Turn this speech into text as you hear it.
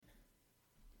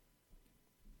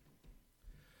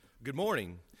Good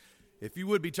morning. If you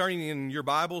would be turning in your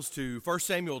Bibles to 1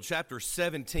 Samuel chapter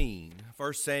 17.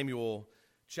 1 Samuel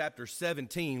chapter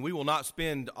 17. We will not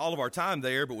spend all of our time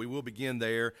there, but we will begin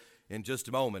there in just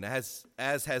a moment. As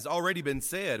has already been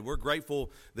said, we're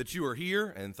grateful that you are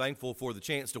here and thankful for the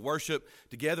chance to worship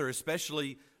together,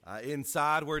 especially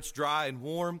inside where it's dry and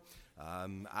warm.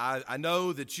 I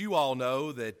know that you all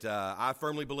know that I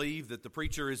firmly believe that the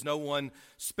preacher is no one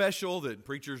special, that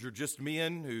preachers are just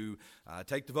men who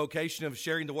take the vocation of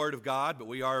sharing the Word of God, but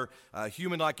we are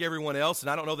human like everyone else,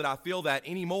 and I don't know that I feel that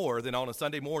any more than on a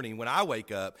Sunday morning when I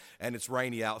wake up and it's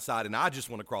rainy outside and I just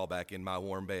want to crawl back in my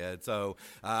warm bed. So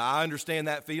I understand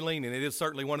that feeling, and it is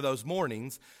certainly one of those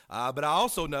mornings, but I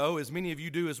also know, as many of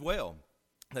you do as well,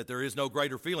 that there is no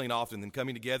greater feeling often than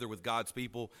coming together with God's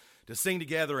people to sing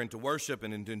together and to worship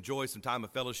and to enjoy some time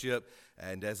of fellowship.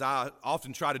 And as I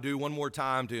often try to do one more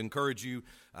time to encourage you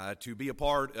to be a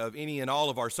part of any and all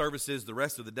of our services the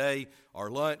rest of the day, our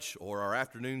lunch or our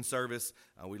afternoon service,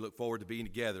 we look forward to being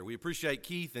together. We appreciate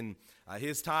Keith and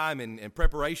his time and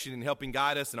preparation in helping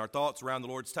guide us in our thoughts around the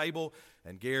Lord's table,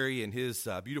 and Gary and his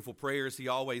beautiful prayers he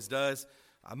always does.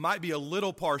 I might be a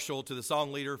little partial to the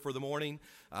song leader for the morning.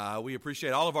 We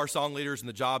appreciate all of our song leaders and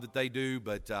the job that they do,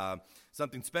 but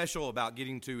something special about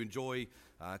getting to enjoy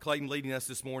Clayton leading us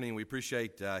this morning. We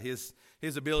appreciate his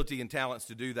ability and talents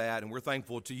to do that, and we're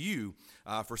thankful to you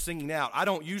for singing out. I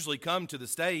don't usually come to the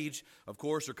stage, of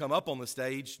course, or come up on the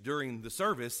stage during the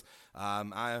service,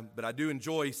 but I do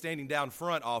enjoy standing down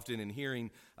front often and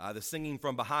hearing the singing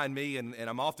from behind me, and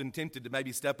I'm often tempted to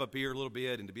maybe step up here a little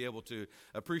bit and to be able to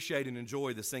appreciate and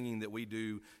enjoy the singing that we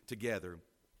do together.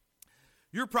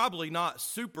 You're probably not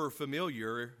super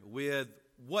familiar with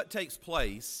what takes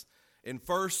place in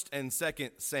 1st and 2nd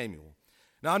Samuel.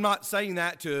 Now, I'm not saying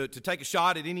that to take a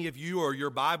shot at any of you or your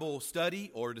Bible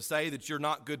study or to say that you're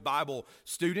not good Bible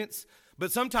students,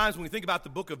 but sometimes when we think about the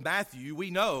book of Matthew, we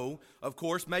know, of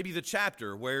course, maybe the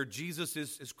chapter where Jesus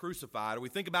is crucified, or we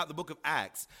think about the book of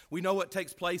Acts. We know what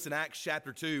takes place in Acts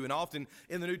chapter 2 and often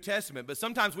in the New Testament, but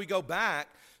sometimes we go back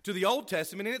to the Old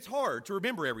Testament, and it's hard to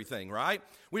remember everything, right?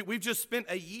 We've just spent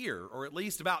a year, or at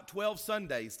least about 12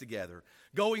 Sundays together,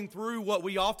 going through what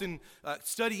we often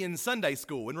study in Sunday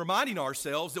school and reminding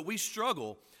ourselves that we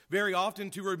struggle very often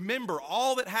to remember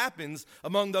all that happens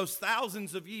among those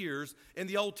thousands of years in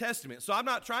the Old Testament. So I'm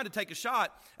not trying to take a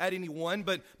shot at anyone,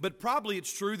 but probably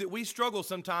it's true that we struggle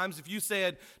sometimes. If you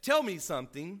said, tell me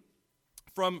something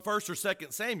from 1st or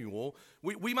 2nd Samuel,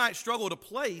 we might struggle to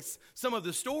place some of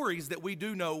the stories that we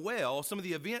do know well, some of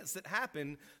the events that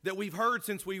happen that we've heard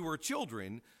since we were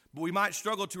children, but we might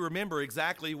struggle to remember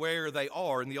exactly where they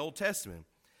are in the Old Testament.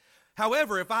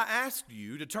 However, if I asked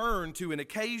you to turn to an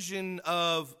occasion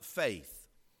of faith,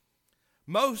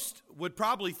 most would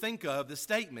probably think of the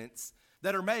statements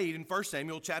that are made in 1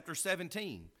 Samuel chapter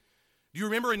 17. Do you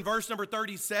remember in verse number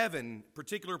 37,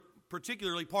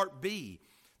 particularly part B,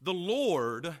 the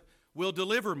Lord will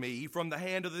deliver me from the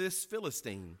hand of this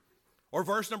Philistine? Or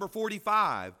verse number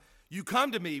 45, you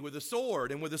come to me with a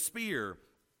sword and with a spear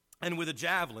and with a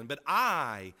javelin, but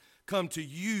I come to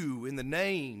you in the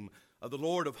name of the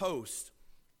Lord of hosts,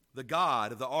 the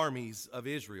God of the armies of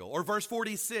Israel. Or verse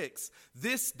 46,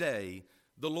 this day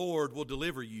the Lord will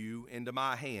deliver you into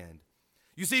my hand.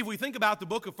 You see, if we think about the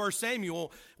book of 1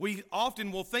 Samuel, we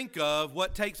often will think of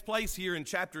what takes place here in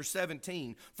chapter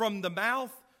 17 from the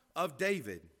mouth of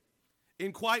David,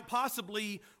 in quite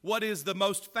possibly what is the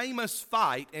most famous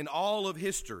fight in all of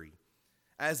history,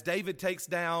 as David takes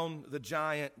down the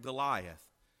giant Goliath.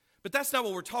 But that's not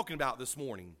what we're talking about this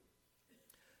morning.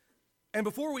 And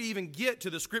before we even get to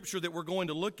the scripture that we're going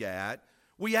to look at,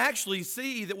 we actually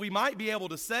see that we might be able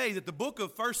to say that the book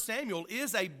of 1 Samuel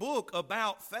is a book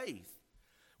about faith.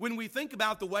 When we think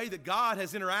about the way that God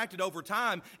has interacted over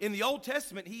time, in the Old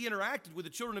Testament, he interacted with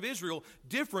the children of Israel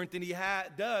different than he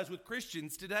does with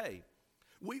Christians today.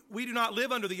 We do not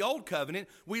live under the old covenant,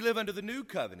 we live under the new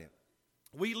covenant.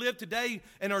 We live today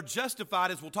and are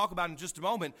justified, as we'll talk about in just a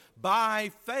moment,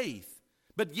 by faith.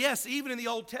 But yes, even in the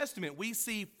Old Testament, we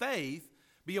see faith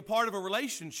be a part of a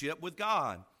relationship with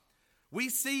God. We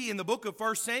see in the book of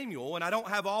 1 Samuel, and I don't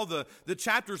have all the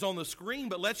chapters on the screen,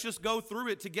 but let's just go through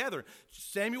it together.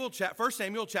 1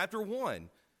 Samuel chapter 1,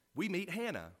 we meet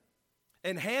Hannah.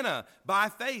 And Hannah, by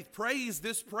faith, prays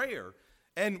this prayer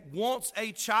and wants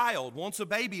a child, wants a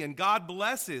baby, and God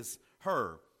blesses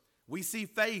her. We see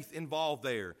faith involved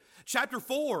there. Chapter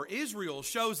 4, Israel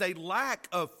shows a lack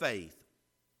of faith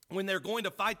when they're going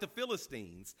to fight the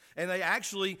Philistines. And they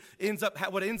actually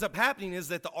what ends up happening is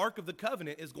that the Ark of the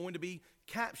Covenant is going to be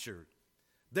captured.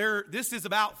 This is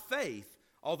about faith,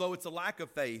 although it's a lack of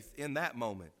faith in that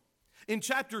moment. In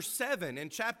chapter 7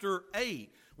 and chapter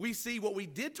 8, we see what we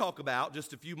did talk about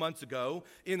just a few months ago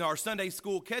in our Sunday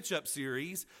School Catch-Up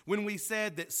series when we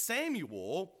said that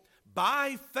Samuel,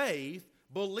 by faith,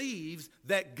 believes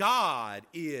that God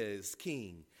is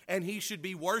king and he should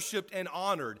be worshiped and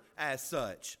honored as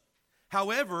such.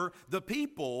 However, the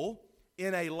people,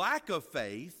 in a lack of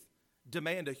faith,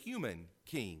 demand a human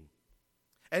king.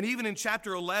 And even in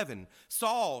chapter 11,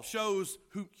 Saul shows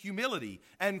humility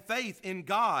and faith in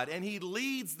God, and he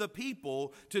leads the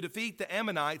people to defeat the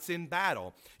Ammonites in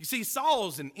battle. You see, Saul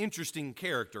is an interesting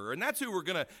character, and that's who we're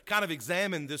going to kind of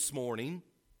examine this morning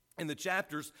in the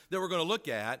chapters that we're going to look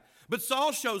at. But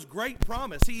Saul shows great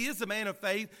promise. He is a man of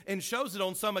faith and shows it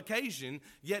on some occasion,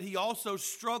 yet he also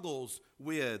struggles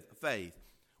with faith.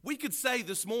 We could say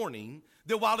this morning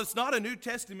that while it's not a New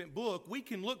Testament book, we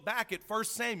can look back at 1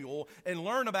 Samuel and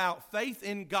learn about faith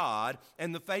in God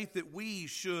and the faith that we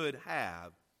should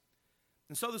have.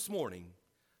 And so this morning,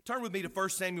 turn with me to 1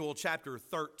 Samuel chapter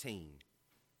 13.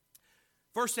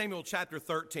 1 Samuel chapter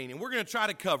 13, and we're going to try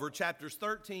to cover chapters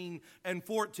 13 and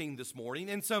 14 this morning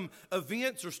and some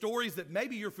events or stories that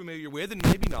maybe you're familiar with and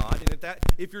maybe not. And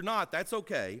if you're not, that's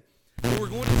okay. But we're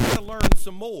going to try to learn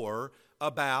some more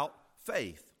about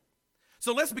faith.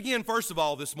 So let's begin first of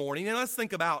all this morning, and let's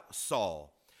think about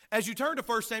Saul. As you turn to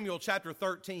 1 Samuel chapter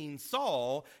 13,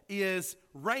 Saul is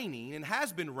reigning and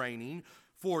has been reigning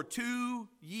for 2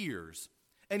 years.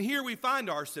 And here we find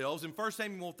ourselves in 1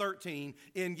 Samuel 13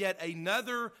 in yet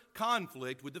another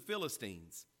conflict with the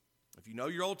Philistines. If you know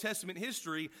your Old Testament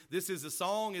history, this is a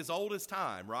song as old as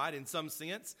time, right? In some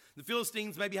sense, the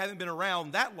Philistines maybe haven't been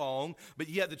around that long, but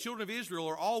yet the children of Israel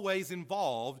are always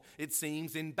involved, it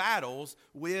seems, in battles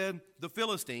with the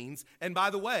Philistines. And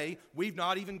by the way, we've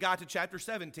not even got to chapter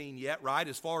 17 yet, right,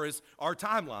 as far as our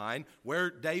timeline, where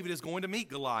David is going to meet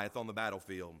Goliath on the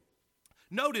battlefield.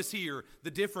 Notice here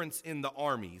the difference in the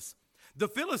armies. The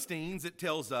Philistines, it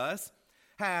tells us,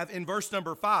 have, in verse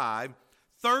number 5,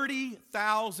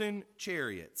 30,000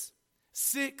 chariots,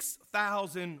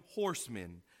 6,000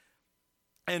 horsemen.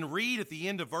 And read at the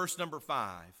end of verse number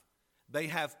 5, they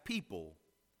have people,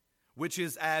 which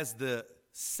is as the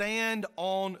sand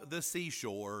on the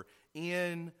seashore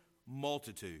in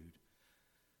multitude.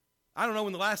 I don't know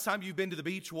when the last time you've been to the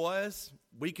beach was.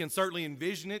 We can certainly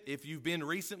envision it. If you've been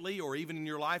recently or even in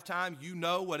your lifetime, you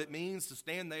know what it means to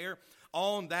stand there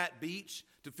on that beach,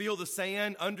 to feel the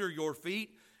sand under your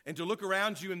feet, and to look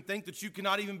around you and think that you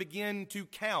cannot even begin to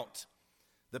count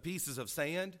the pieces of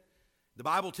sand. The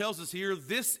Bible tells us here,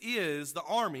 this is the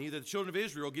army that the children of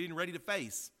Israel are getting ready to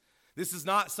face. This is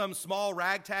not some small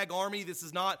ragtag army. This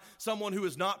is not someone who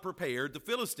is not prepared. The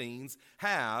Philistines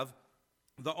have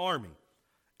the army.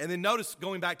 And then notice,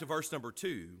 going back to verse number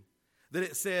 2, that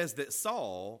it says that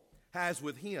Saul has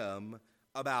with him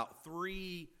about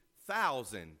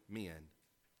 3,000 men.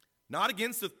 Not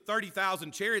against the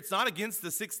 30,000 chariots, not against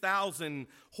the 6,000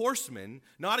 horsemen,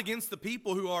 not against the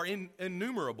people who are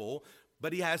innumerable,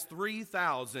 but he has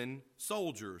 3,000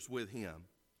 soldiers with him.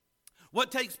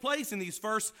 What takes place in these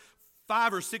first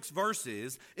 5 or 6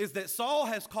 verses is that Saul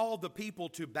has called the people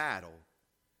to battle,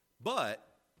 but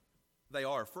they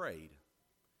are afraid.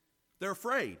 They're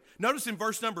afraid. Notice in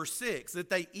verse number 6 that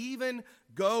they even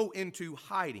go into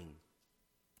hiding.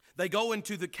 They go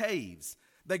into the caves.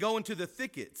 They go into the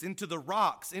thickets, into the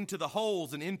rocks, into the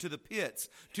holes, and into the pits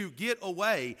to get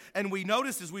away. And we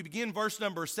notice as we begin verse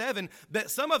number 7 that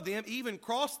some of them even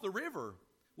cross the river,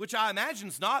 which I imagine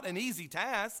is not an easy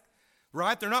task,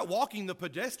 right? They're not walking the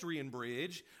pedestrian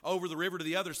bridge over the river to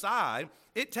the other side.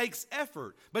 It takes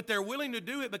effort, but they're willing to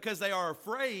do it because they are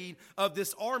afraid of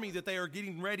this army that they are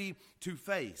getting ready to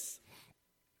face.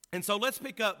 And so let's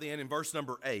pick up then in verse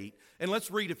number 8, and let's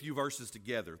read a few verses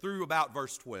together through about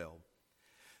verse 12.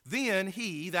 Then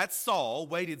he, that's Saul,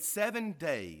 waited 7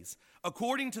 days,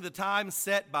 according to the time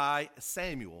set by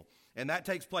Samuel. And that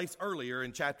takes place earlier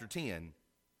in chapter 10.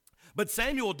 But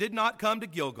Samuel did not come to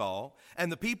Gilgal,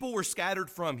 and the people were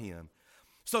scattered from him.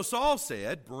 So Saul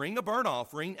said, "Bring a burnt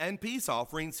offering and peace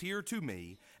offerings here to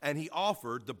me." And he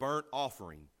offered the burnt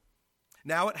offering.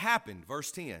 Now it happened,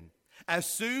 verse 10, as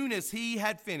soon as he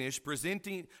had finished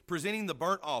presenting the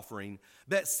burnt offering,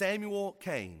 that Samuel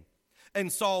came. And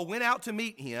Saul went out to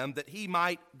meet him that he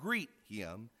might greet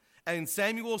him. And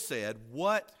Samuel said,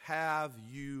 "What have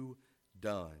you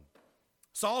done?"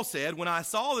 Saul said, "When I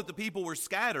saw that the people were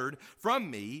scattered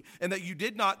from me, and that you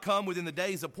did not come within the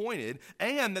days appointed,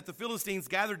 and that the Philistines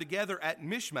gathered together at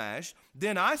Michmash,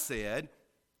 then I said,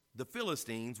 the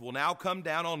Philistines will now come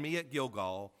down on me at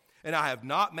Gilgal, and I have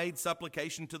not made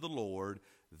supplication to the Lord.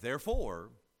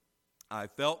 Therefore, I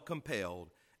felt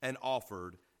compelled and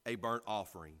offered a burnt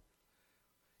offering."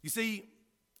 You see,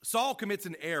 Saul commits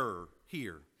an error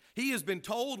here. He has been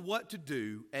told what to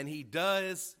do, and he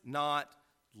does not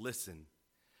listen.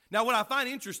 Now, what I find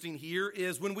interesting here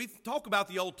is when we talk about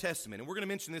the Old Testament, and we're going to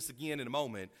mention this again in a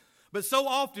moment, but so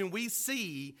often we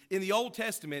see in the Old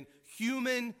Testament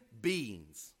human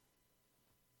beings.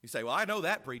 You say, well, I know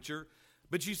that, preacher,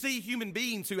 but you see human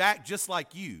beings who act just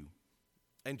like you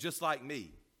and just like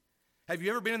me. Have you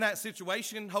ever been in that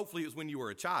situation? Hopefully it was when you were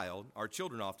a child. Our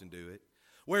children often do it.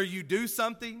 Where you do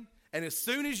something, and as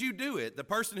soon as you do it, the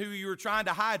person who you were trying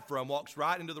to hide from walks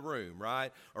right into the room,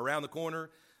 right? Around the corner.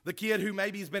 The kid who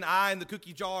maybe has been eyeing the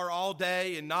cookie jar all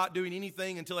day and not doing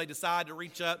anything until they decide to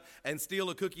reach up and steal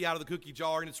a cookie out of the cookie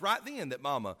jar. And it's right then that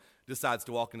mama decides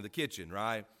to walk into the kitchen,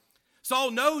 right?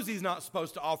 Saul knows he's not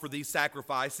supposed to offer these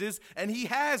sacrifices, and he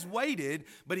has waited,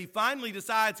 but he finally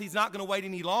decides he's not going to wait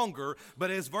any longer. But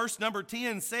as verse number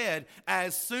 10 said,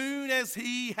 as soon as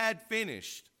he had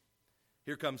finished,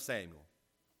 here comes Samuel.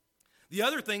 The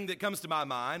other thing that comes to my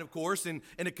mind, of course, in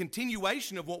a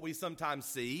continuation of what we sometimes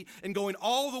see, and going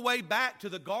all the way back to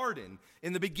the garden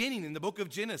in the beginning in the book of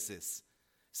Genesis,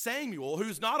 Samuel,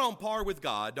 who's not on par with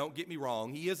God, don't get me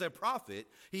wrong, he is a prophet,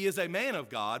 he is a man of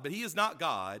God, but he is not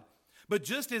God. But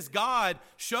just as God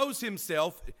shows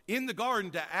himself in the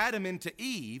garden to Adam and to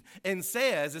Eve and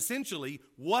says, essentially,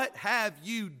 what have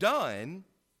you done?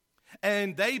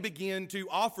 And they begin to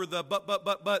offer the,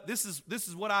 but, this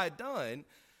is what I had done.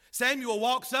 Samuel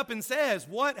walks up and says,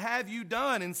 what have you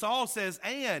done? And Saul says,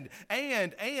 and,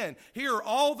 here are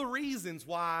all the reasons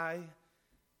why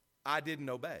I didn't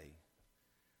obey.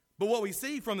 But what we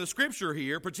see from the scripture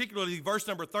here, particularly verse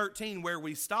number 13 where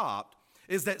we stopped,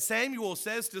 is that Samuel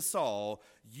says to Saul,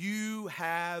 you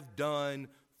have done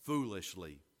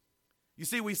foolishly. You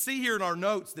see, we see here in our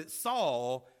notes that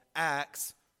Saul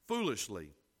acts foolishly.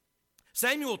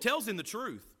 Samuel tells him the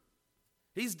truth.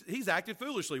 He's acted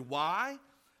foolishly. Why?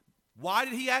 Why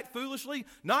did he act foolishly?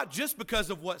 Not just because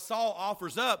of what Saul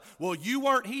offers up. Well, you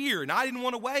weren't here, and I didn't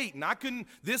want to wait, and I couldn't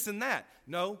this and that.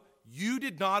 No, you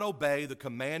did not obey the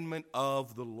commandment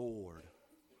of the Lord.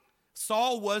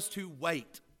 Saul was to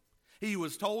wait. He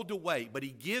was told to wait, but he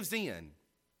gives in.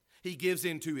 He gives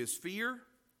in to his fear.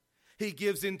 He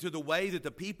gives in to the way that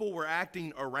the people were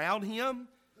acting around him.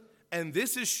 And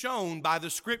this is shown by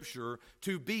the scripture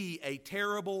to be a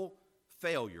terrible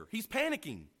failure. He's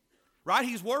panicking. Right?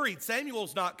 He's worried.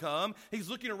 Samuel's not come. He's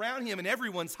looking around him and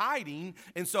everyone's hiding.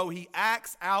 And so he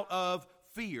acts out of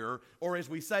fear, or as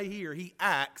we say here, he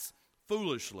acts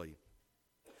foolishly.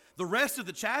 The rest of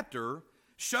the chapter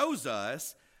shows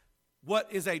us what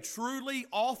is a truly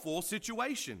awful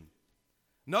situation.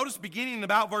 Notice beginning in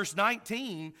about verse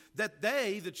 19 that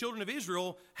they, the children of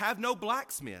Israel, have no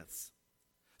blacksmiths.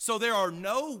 So there are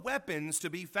no weapons to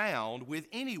be found with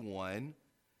anyone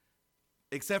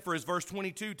except for, as verse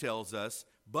 22 tells us,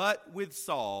 but with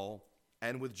Saul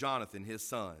and with Jonathan, his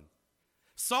son.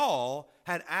 Saul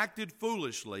had acted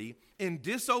foolishly in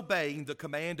disobeying the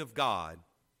command of God,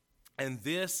 and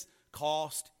this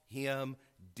cost him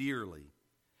dearly.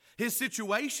 His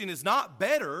situation is not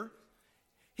better.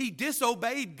 He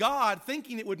disobeyed God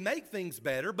thinking it would make things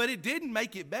better, but it didn't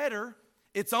make it better.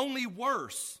 It's only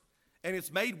worse, and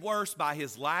it's made worse by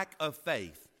his lack of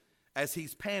faith as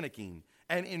he's panicking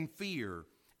and in fear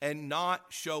and not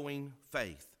showing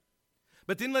faith.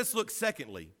 But then let's look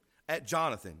secondly at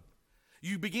Jonathan.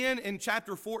 You begin in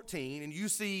chapter 14 and you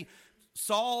see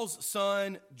Saul's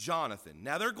son Jonathan.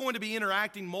 Now they're going to be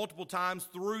interacting multiple times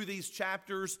through these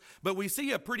chapters, but we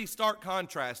see a pretty stark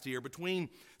contrast here between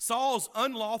Saul's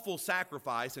unlawful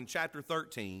sacrifice in chapter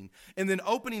 13 and then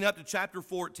opening up to chapter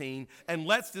 14, and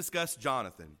let's discuss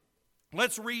Jonathan.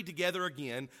 Let's read together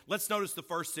again. Let's notice the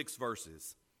first 6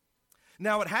 verses.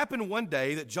 Now it happened one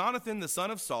day that Jonathan, the son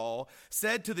of Saul,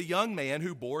 said to the young man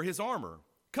who bore his armor,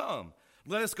 "Come,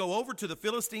 let us go over to the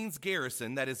Philistines'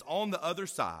 garrison that is on the other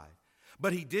side."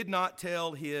 But he did not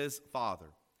tell his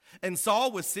father. And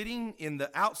Saul was sitting in the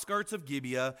outskirts of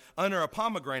Gibeah under a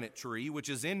pomegranate tree, which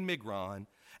is in Migron,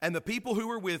 and the people who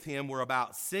were with him were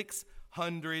about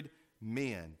 600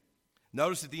 men.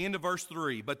 Notice at the end of verse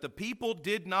 3, but the people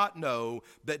did not know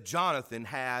that Jonathan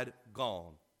had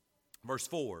gone. Verse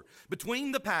 4,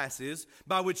 between the passes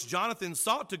by which Jonathan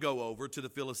sought to go over to the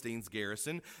Philistines'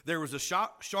 garrison, there was a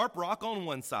sharp rock on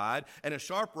one side and a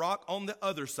sharp rock on the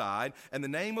other side, and the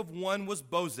name of one was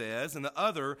Bozez and the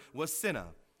other was Seneh.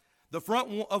 The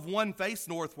front of one faced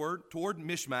northward toward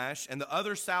Mishmash and the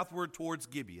other southward towards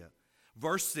Gibeah.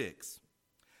 Verse 6,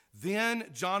 then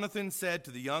Jonathan said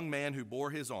to the young man who bore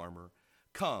his armor,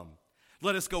 "Come,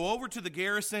 let us go over to the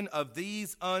garrison of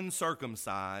these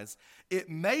uncircumcised. It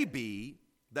may be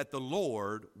that the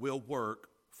Lord will work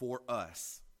for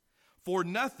us." For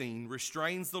nothing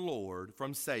restrains the Lord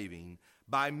from saving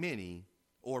by many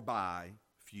or by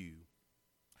few.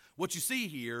 What you see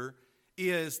here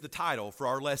is the title for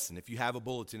our lesson, if you have a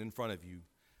bulletin in front of you.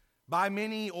 By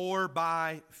many or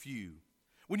by few.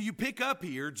 When you pick up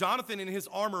here, Jonathan and his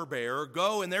armor bearer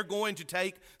go and they're going to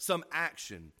take some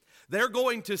action. They're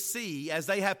going to see as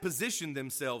they have positioned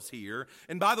themselves here.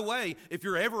 And by the way, if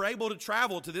you're ever able to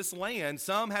travel to this land,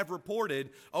 some have reported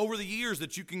over the years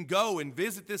that you can go and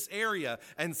visit this area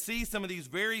and see some of these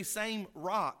very same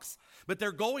rocks. But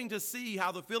they're going to see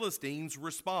how the Philistines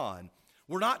respond.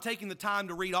 We're not taking the time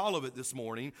to read all of it this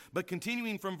morning, but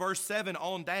continuing from verse 7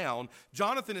 on down,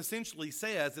 Jonathan essentially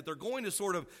says that they're going to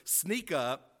sort of sneak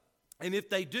up, and if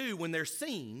they do, when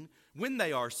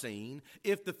they are seen,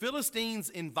 if the Philistines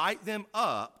invite them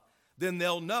up, then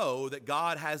they'll know that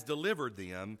God has delivered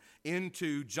them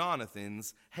into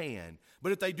Jonathan's hand.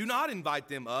 But if they do not invite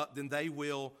them up, then they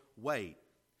will wait.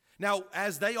 Now,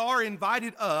 as they are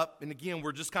invited up, and again,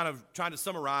 we're just kind of trying to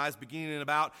summarize, beginning in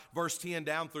about verse 10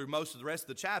 down through most of the rest of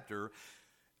the chapter,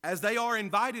 as they are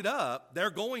invited up,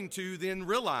 they're going to then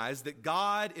realize that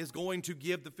God is going to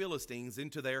give the Philistines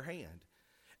into their hand.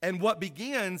 And what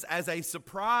begins as a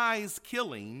surprise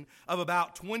killing of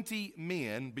about 20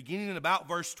 men, beginning in about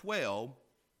verse 12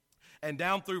 and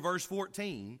down through verse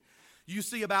 14, you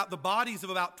see about the bodies of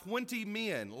about 20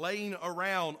 men laying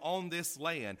around on this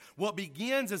land. What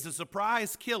begins as a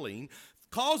surprise killing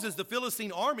causes the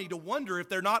Philistine army to wonder if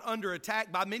they're not under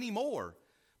attack by many more.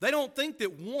 They don't think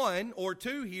that one or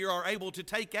two here are able to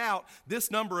take out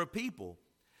this number of people.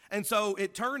 And so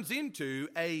it turns into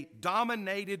a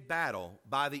dominated battle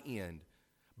by the end,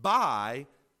 by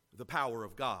the power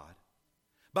of God.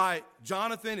 By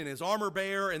Jonathan and his armor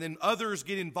bearer, and then others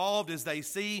get involved as they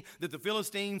see that the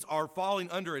Philistines are falling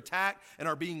under attack and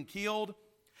are being killed.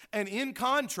 And in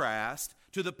contrast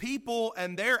to the people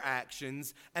and their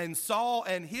actions, and Saul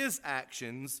and his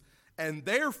actions, and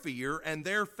their fear and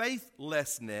their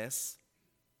faithlessness,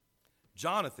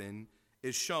 Jonathan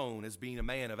is shown as being a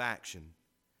man of action.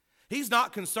 He's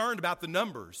not concerned about the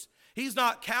numbers. He's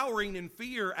not cowering in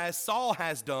fear as Saul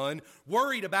has done,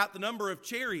 worried about the number of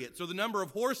chariots or the number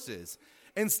of horses.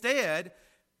 Instead,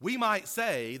 we might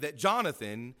say that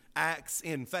Jonathan acts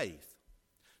in faith.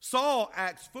 Saul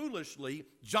acts foolishly.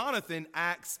 Jonathan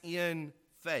acts in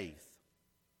faith.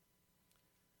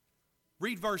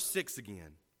 Read verse 6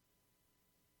 again.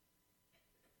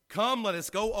 Come, let us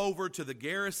go over to the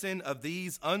garrison of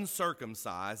these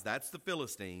uncircumcised. That's the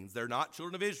Philistines. They're not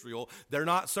children of Israel. They're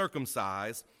not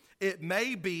circumcised. It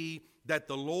may be that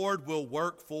the Lord will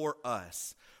work for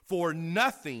us. For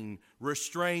nothing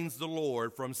restrains the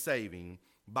Lord from saving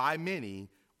by many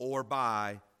or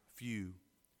by few.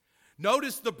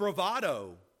 Notice the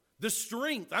bravado, the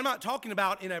strength. I'm not talking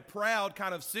about in a proud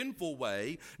kind of sinful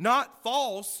way, not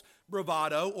false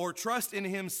bravado or trust in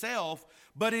himself,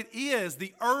 but it is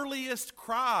the earliest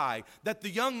cry that the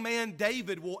young man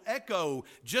David will echo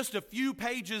just a few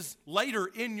pages later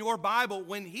in your Bible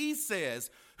when he says,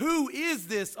 "Who is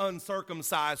this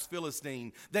uncircumcised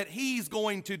Philistine that he's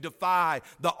going to defy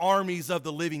the armies of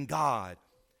the living God?"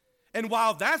 And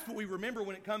while that's what we remember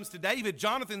when it comes to David,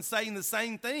 Jonathan's saying the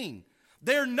same thing.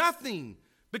 They're nothing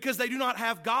because they do not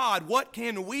have God. What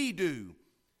can we do?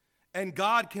 And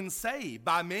God can save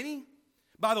by many,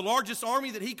 by the largest army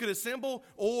that he could assemble,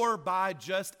 or by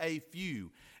just a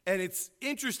few. And it's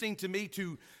interesting to me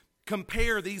to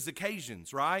compare these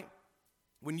occasions, right?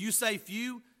 When you say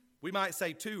few, we might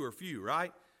say two or few,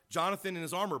 right? Jonathan and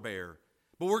his armor bearer.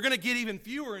 But we're going to get even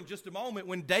fewer in just a moment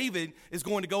when David is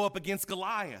going to go up against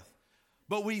Goliath.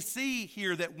 But we see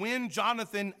here that when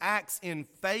Jonathan acts in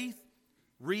faith,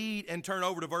 read and turn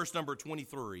over to verse number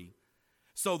 23.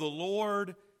 So the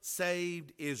Lord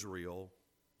saved Israel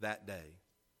that day.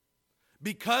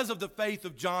 Because of the faith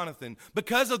of Jonathan,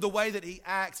 because of the way that he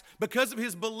acts, because of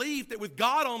his belief that with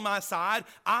God on my side,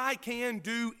 I can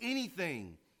do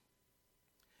anything.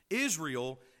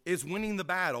 Israel is winning the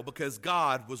battle because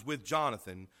God was with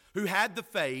Jonathan, who had the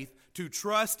faith to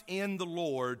trust in the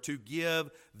Lord to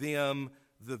give them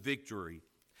the victory.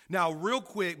 Now, real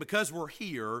quick, because we're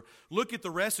here, look at the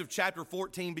rest of chapter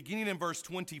 14, beginning in verse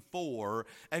 24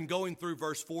 and going through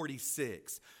verse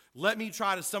 46. Let me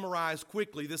try to summarize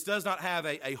quickly. This does not have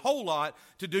a whole lot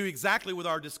to do exactly with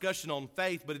our discussion on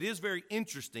faith, but it is very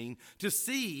interesting to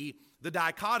see the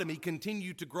dichotomy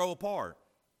continue to grow apart.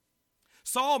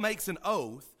 Saul makes an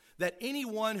oath that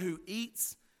anyone who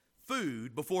eats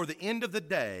food before the end of the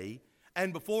day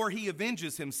and before he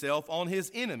avenges himself on his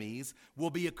enemies will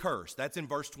be accursed. That's in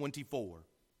verse 24.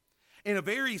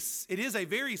 It is a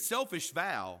very selfish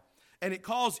vow, and it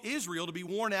caused Israel to be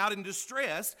worn out and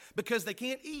distressed because they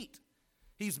can't eat.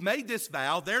 He's made this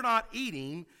vow. They're not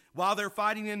eating while they're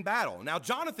fighting in battle. Now,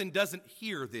 Jonathan doesn't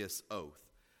hear this oath,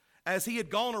 as he had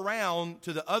gone around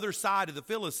to the other side of the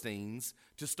Philistines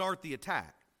to start the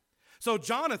attack. So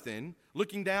Jonathan,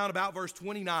 looking down about verse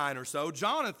 29 or so,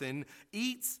 Jonathan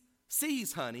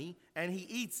sees honey, and he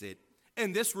eats it,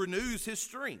 and this renews his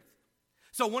strength.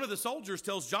 So one of the soldiers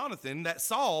tells Jonathan that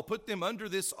Saul put them under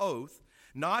this oath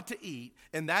not to eat,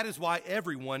 and that is why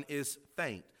everyone is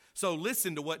faint. So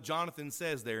listen to what Jonathan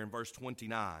says there in verse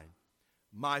 29.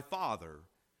 My father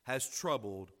has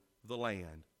troubled the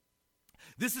land.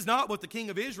 This is not what the king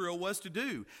of Israel was to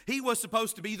do. He was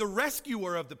supposed to be the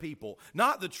rescuer of the people,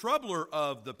 not the troubler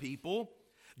of the people.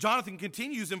 Jonathan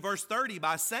continues in verse 30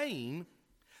 by saying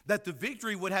that the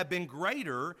victory would have been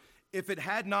greater if it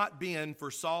had not been for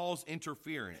Saul's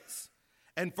interference.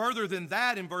 And further than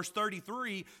that, in verse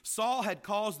 33, Saul had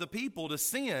caused the people to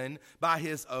sin by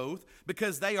his oath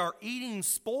because they are eating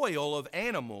spoil of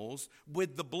animals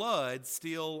with the blood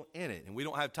still in it. And we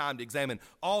don't have time to examine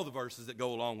all the verses that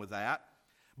go along with that.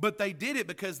 But they did it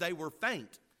because they were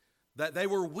faint, that they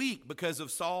were weak because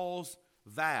of Saul's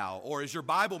vow. Or as your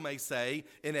Bible may say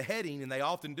in a heading, and they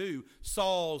often do,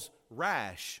 Saul's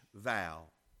rash vow.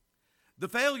 The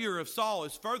failure of Saul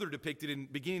is further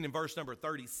depicted beginning in verse number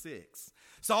 36.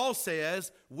 Saul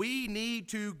says, we need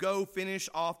to go finish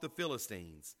off the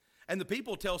Philistines. And the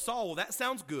people tell Saul, well, that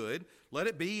sounds good. Let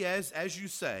it be as you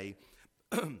say.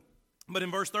 But in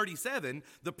verse 37,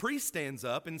 the priest stands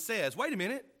up and says, wait a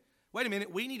minute.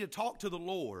 We need to talk to the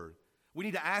Lord. We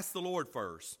need to ask the Lord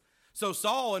first. So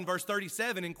Saul in verse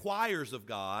 37 inquires of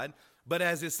God, but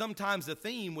as is sometimes the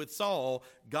theme with Saul,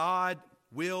 God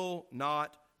will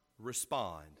not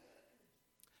respond.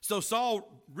 So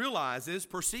Saul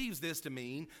perceives this to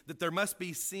mean that there must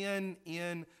be sin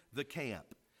in the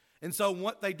camp. And so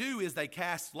what they do is they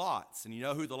cast lots. And you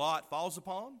know who the lot falls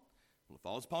upon? Well, it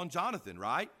falls upon Jonathan,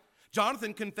 right?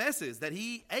 Jonathan confesses that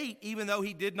he ate even though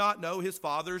he did not know his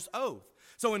father's oath.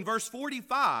 So in verse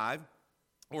 45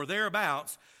 or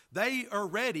thereabouts,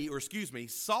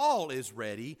 Saul is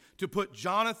ready to put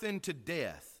Jonathan to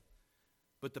death.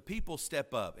 But the people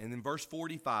step up, and in verse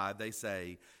 45 they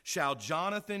say, shall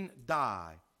Jonathan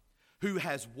die, who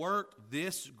has worked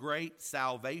this great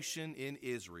salvation in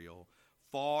Israel?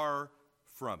 Far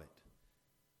from it.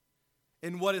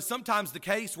 In what is sometimes the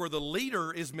case where the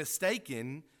leader is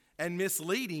mistaken and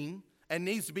misleading and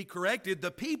needs to be corrected, the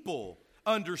people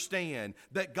understand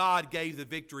that God gave the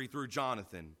victory through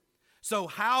Jonathan. So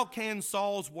how can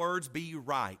Saul's words be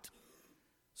right?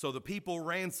 So the people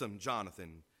ransomed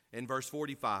Jonathan in verse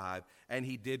 45, and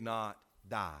he did not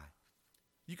die.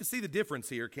 You can see the difference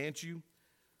here, can't you?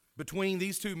 Between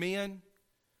these two men,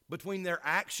 between their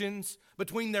actions,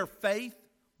 between their faith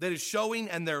that is showing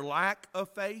and their lack of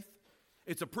faith.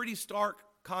 It's a pretty stark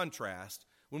contrast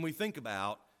when we think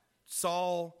about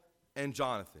Saul and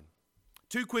Jonathan.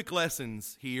 Two quick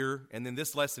lessons here, and then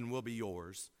this lesson will be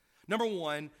yours. Number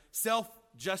one,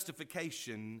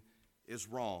 self-justification is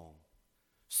wrong.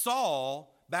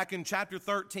 Saul, back in chapter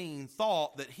 13,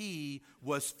 thought that he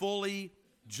was fully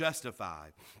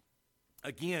justified.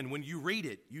 Again, when you read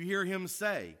it, you hear him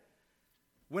say,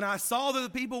 when I saw that the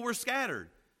people were scattered,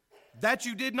 that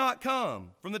you did not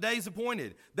come from the days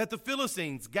appointed, that the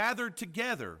Philistines gathered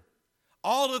together.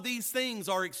 All of these things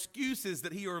are excuses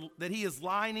that he is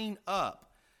lining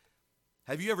up.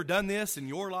 Have you ever done this in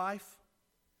your life?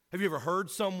 Have you ever heard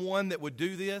someone that would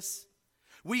do this?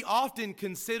 We often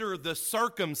consider the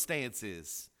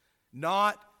circumstances,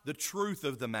 not the truth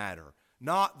of the matter,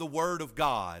 not the Word of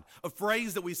God. A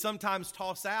phrase that we sometimes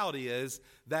toss out is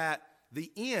that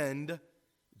the end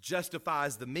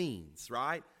justifies the means,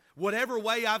 right? Whatever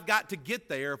way I've got to get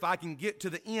there, if I can get to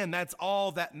the end, that's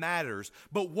all that matters.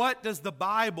 But what does the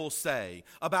Bible say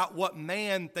about what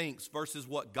man thinks versus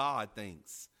what God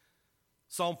thinks?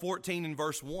 Psalm 14 and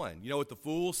verse 1. You know what the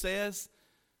fool says?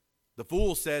 The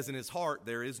fool says in his heart,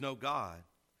 there is no God.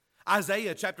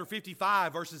 Isaiah chapter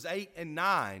 55 verses 8 and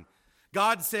 9.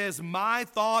 God says, my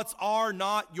thoughts are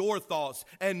not your thoughts,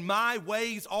 and my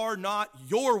ways are not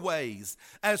your ways.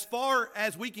 As far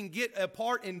as we can get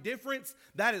apart in difference,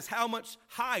 that is how much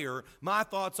higher my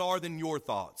thoughts are than your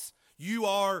thoughts. You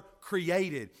are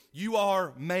created. You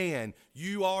are man.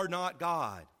 You are not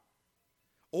God.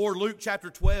 Or Luke chapter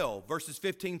 12, verses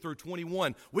 15 through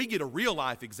 21. We get a real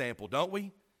life example, don't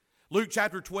we? Luke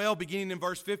chapter 12, beginning in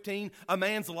verse 15, a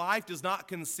man's life does not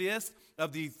consist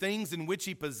of the things in which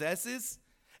he possesses.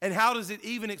 And how does it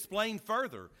even explain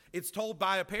further? It's told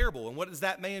by a parable. And what does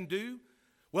that man do?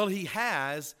 Well, he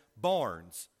has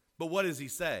barns. But what does he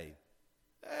say?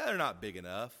 They're not big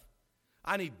enough.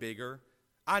 I need bigger.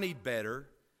 I need better.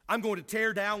 I'm going to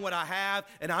tear down what I have,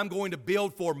 and I'm going to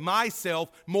build for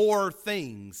myself more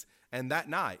things. And that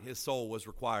night, his soul was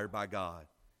required by God.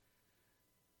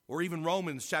 Or even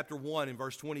Romans chapter 1 and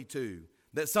verse 22,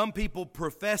 that some people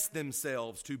profess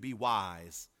themselves to be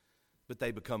wise, but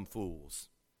they become fools.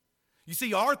 You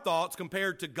see, our thoughts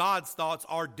compared to God's thoughts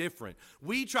are different.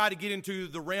 We try to get into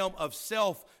the realm of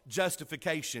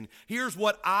self-justification. Here's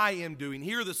what I am doing.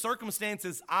 Here are the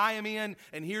circumstances I am in,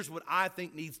 and here's what I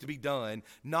think needs to be done,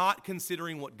 not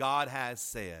considering what God has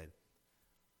said.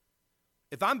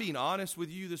 If I'm being honest with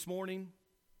you this morning,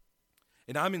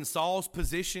 and I'm in Saul's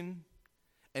position,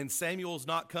 and Samuel's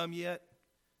not come yet,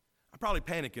 I'm probably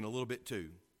panicking a little bit too.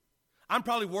 I'm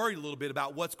probably worried a little bit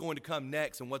about what's going to come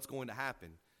next and what's going to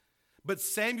happen. But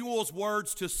Samuel's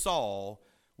words to Saul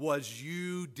was,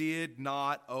 "You did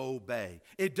not obey."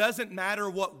 It doesn't matter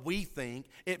what we think.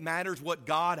 It matters what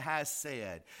God has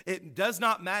said. It does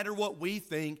not matter what we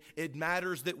think. It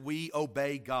matters that we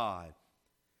obey God.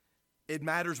 It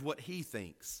matters what He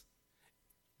thinks.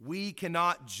 We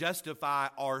cannot justify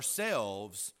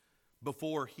ourselves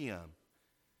before Him.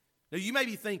 Now, you may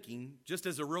be thinking, just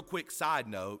as a real quick side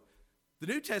note, the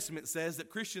New Testament says that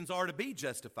Christians are to be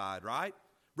justified, right?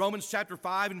 Romans chapter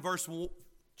 5 verse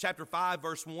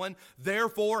 1,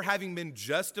 therefore, having been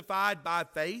justified by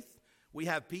faith, we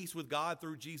have peace with God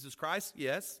through Jesus Christ.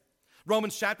 Yes.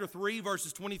 Romans chapter 3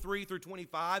 verses 23 through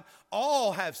 25,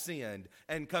 all have sinned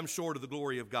and come short of the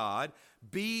glory of God,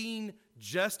 being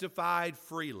justified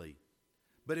freely.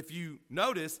 But if you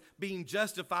notice, being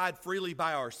justified freely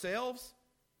by ourselves,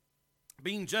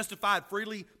 being justified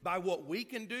freely by what we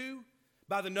can do,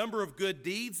 by the number of good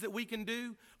deeds that we can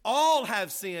do, all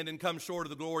have sinned and come short of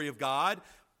the glory of God,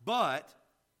 but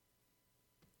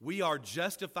we are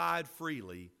justified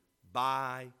freely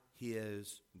by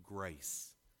His grace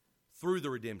through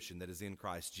the redemption that is in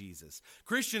Christ Jesus.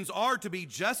 Christians are to be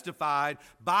justified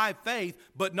by faith,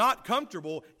 but not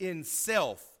comfortable in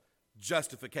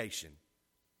self-justification.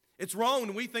 It's wrong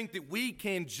when we think that we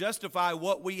can justify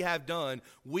what we have done.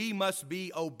 We must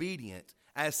be obedient,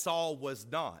 as Saul was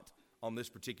not on this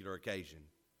particular occasion.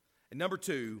 And number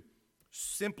two,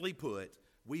 simply put,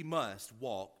 we must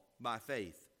walk by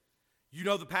faith. You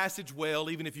know the passage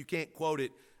well, even if you can't quote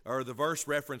it or the verse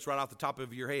reference right off the top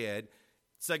of your head.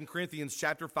 2 Corinthians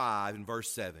chapter 5 and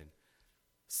verse 7.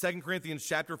 2 Corinthians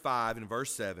chapter 5 and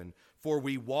verse 7. For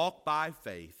we walk by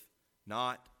faith,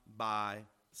 not by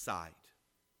sight.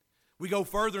 We go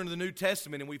further into the New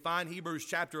Testament and we find Hebrews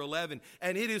chapter 11,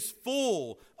 and it is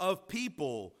full of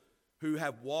people who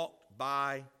have walked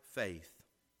by faith.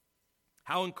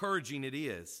 How encouraging it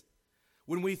is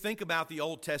when we think about the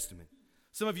Old Testament.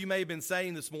 Some of you may have been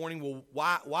saying this morning, well,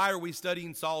 why are we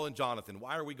studying Saul and Jonathan?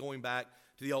 Why are we going back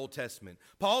to the Old Testament?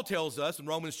 Paul tells us in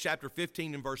Romans chapter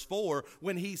 15 and verse 4,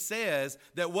 when he says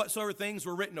that whatsoever things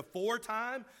were written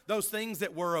aforetime, those things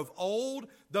that were of old,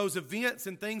 those events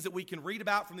and things that we can read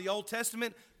about from the Old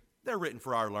Testament, they're written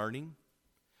for our learning.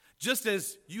 Just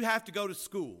as you have to go to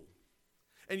school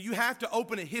and you have to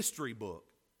open a history book,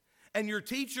 and your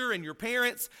teacher and your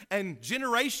parents and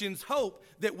generations hope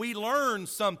that we learn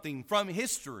something from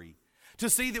history to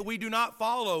see that we do not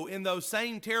follow in those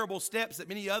same terrible steps that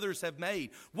many others have made.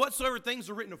 Whatsoever things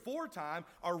are written aforetime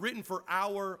are written for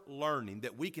our learning,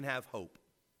 that we can have hope.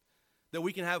 That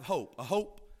we can have hope, a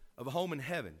hope of a home in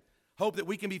heaven. Hope that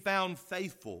we can be found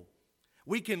faithful.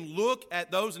 We can look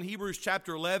at those in Hebrews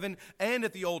chapter 11 and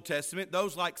at the Old Testament,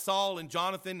 those like Saul and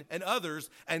Jonathan and others,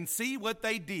 and see what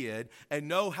they did and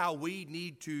know how we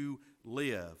need to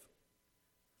live.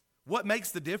 What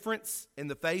makes the difference in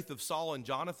the faith of Saul and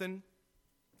Jonathan?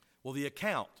 Well, the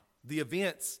account, the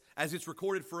events as it's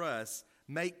recorded for us,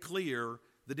 make clear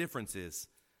the differences.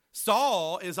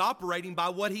 Saul is operating by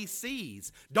what he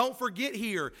sees. Don't forget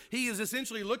here, he is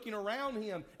essentially looking around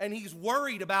him and he's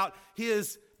worried about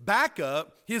his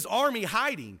backup, his army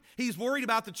hiding. He's worried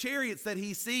about the chariots that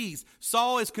he sees.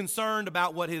 Saul is concerned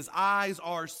about what his eyes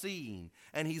are seeing,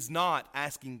 and he's not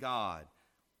asking God.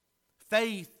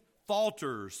 Faith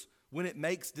falters when it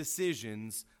makes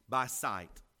decisions by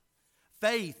sight.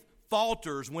 Faith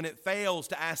falters when it fails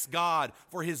to ask God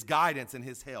for His guidance and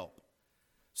His help.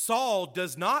 Saul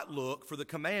does not look for the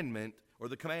commandment or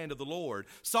the command of the Lord.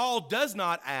 Saul does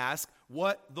not ask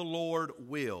what the Lord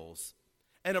wills.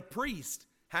 And a priest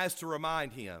has to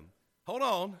remind him, hold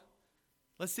on,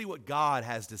 let's see what God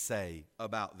has to say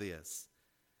about this.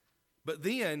 But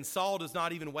then Saul does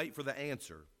not even wait for the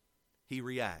answer. He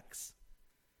reacts.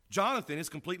 Jonathan is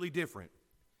completely different.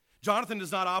 Jonathan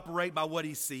does not operate by what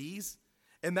he sees,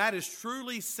 and that is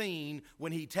truly seen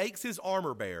when he takes his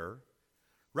armor bearer,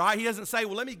 right? He doesn't say,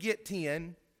 well, let me get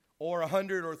 10 or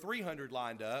 100 or 300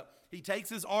 lined up. He takes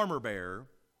his armor bearer,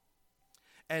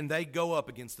 and they go up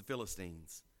against the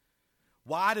Philistines.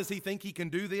 Why does he think he can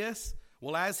do this?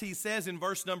 Well, as he says in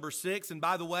verse number 6, and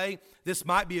by the way, this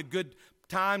might be a good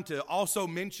time to also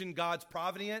mention God's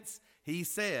providence. He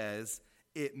says,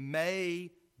 it may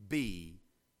be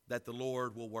that the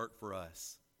Lord will work for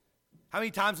us. How many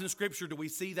times in Scripture do we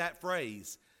see that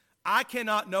phrase? I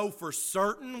cannot know for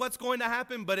certain what's going to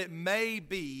happen, but it may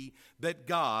be that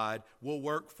God will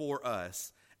work for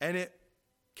us. And it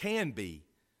can be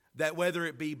that whether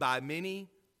it be by many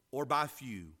or by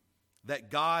few, that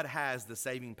God has the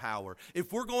saving power.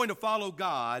 If we're going to follow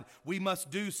God, we must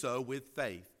do so with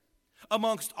faith.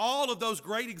 Amongst all of those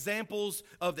great examples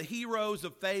of the heroes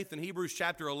of faith in Hebrews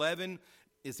chapter 11,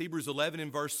 is Hebrews 11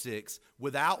 and verse 6.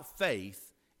 Without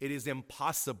faith, it is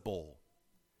impossible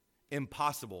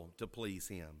to please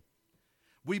him.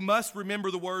 We must remember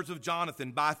the words of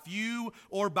Jonathan, by few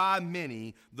or by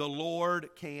many, the Lord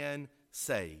can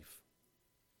save.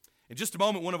 In just a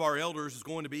moment, one of our elders is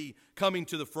going to be coming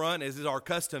to the front, as is our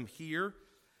custom here.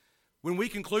 When we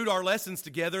conclude our lessons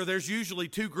together, there's usually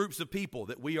two groups of people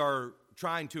that we are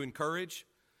trying to encourage.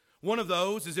 One of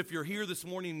those is if you're here this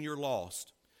morning and you're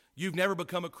lost. You've never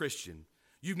become a Christian.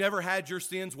 You've never had your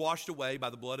sins washed away by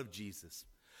the blood of Jesus.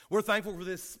 We're thankful for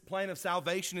this plan of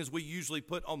salvation as we usually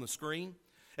put on the screen.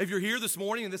 If you're here this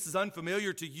morning and this is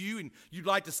unfamiliar to you and you'd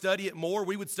like to study it more,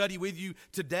 we would study with you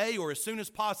today or as soon as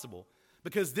possible,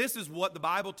 because this is what the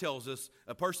Bible tells us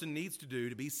a person needs to do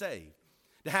to be saved.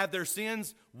 To have their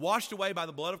sins washed away by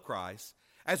the blood of Christ.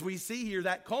 As we see here,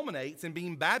 that culminates in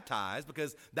being baptized,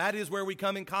 because that is where we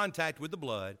come in contact with the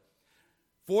blood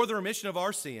for the remission of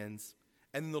our sins,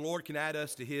 and then the Lord can add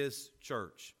us to his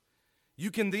church.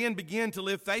 You can then begin to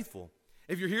live faithful.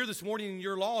 If you're here this morning and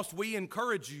you're lost, we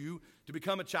encourage you to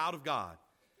become a child of God.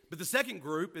 But the second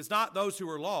group is not those who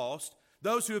are lost,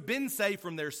 those who have been saved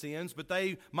from their sins, but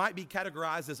they might be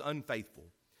categorized as unfaithful.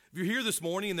 If you're here this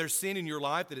morning and there's sin in your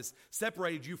life that has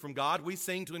separated you from God, we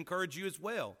sing to encourage you as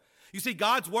well. You see,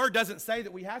 God's word doesn't say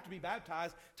that we have to be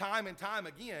baptized time and time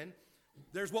again.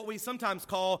 There's what we sometimes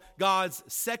call God's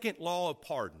second law of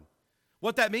pardon.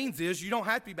 What that means is you don't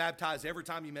have to be baptized every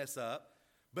time you mess up,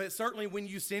 but certainly when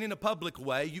you sin in a public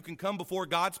way, you can come before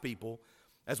God's people,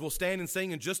 as we'll stand and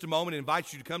sing in just a moment and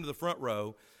invite you to come to the front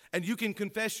row, and you can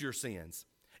confess your sins.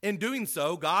 In doing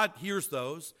so, God hears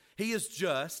those. He is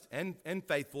just and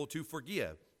faithful to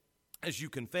forgive as you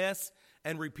confess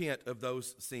and repent of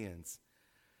those sins.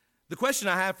 The question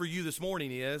I have for you this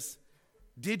morning is,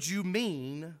 did you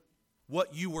mean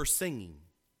what you were singing?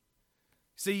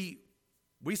 See,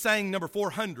 we sang number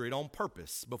 400 on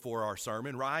purpose before our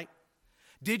sermon, right?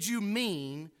 Did you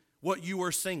mean what you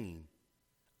were singing?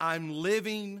 I'm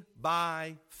living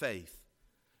by faith,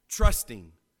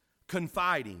 trusting,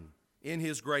 confiding in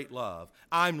his great love.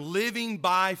 I'm living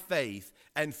by faith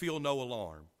and feel no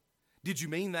alarm. Did you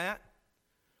mean that?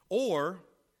 Or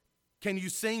can you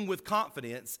sing with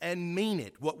confidence and mean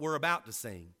it, what we're about to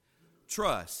sing?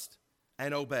 Trust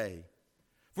and obey.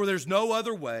 For there's no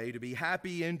other way to be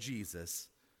happy in Jesus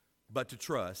but to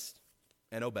trust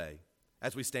and obey,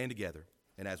 as we stand together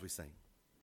and as we sing.